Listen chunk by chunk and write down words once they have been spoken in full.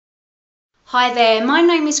Hi there, my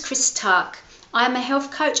name is Chris Tuck. I am a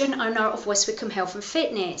health coach and owner of West Wickham Health and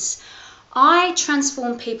Fitness. I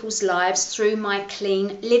transform people's lives through my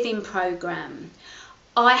clean living program.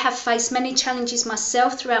 I have faced many challenges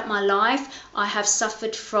myself throughout my life. I have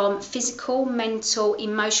suffered from physical, mental,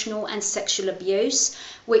 emotional and sexual abuse,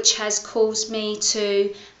 which has caused me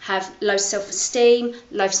to have low self-esteem,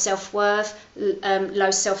 low self-worth,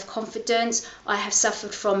 low self-confidence. I have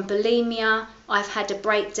suffered from bulimia, I've had a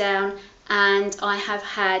breakdown, and I have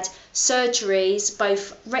had surgeries,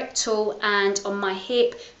 both rectal and on my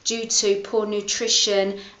hip, due to poor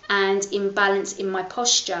nutrition and imbalance in my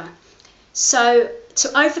posture. So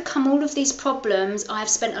to overcome all of these problems, I have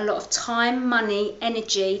spent a lot of time, money,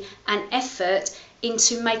 energy and effort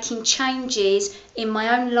into making changes in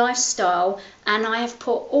my own lifestyle, and I have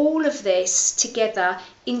put all of this together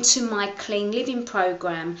into my clean living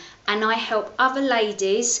program, and I help other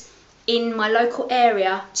ladies in my local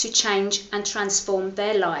area to change and transform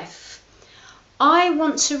their life. I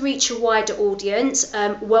want to reach a wider audience,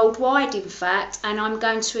 worldwide in fact, and I'm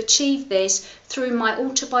going to achieve this through my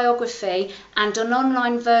autobiography and an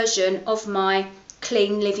online version of my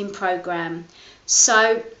clean living program.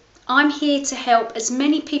 So I'm here to help as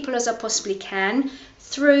many people as I possibly can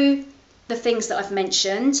through the things that I've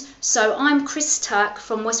mentioned. So I'm Chris Tuck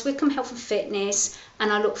from West Wickham Health and Fitness,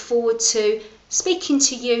 and I look forward to speaking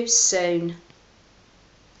to you soon.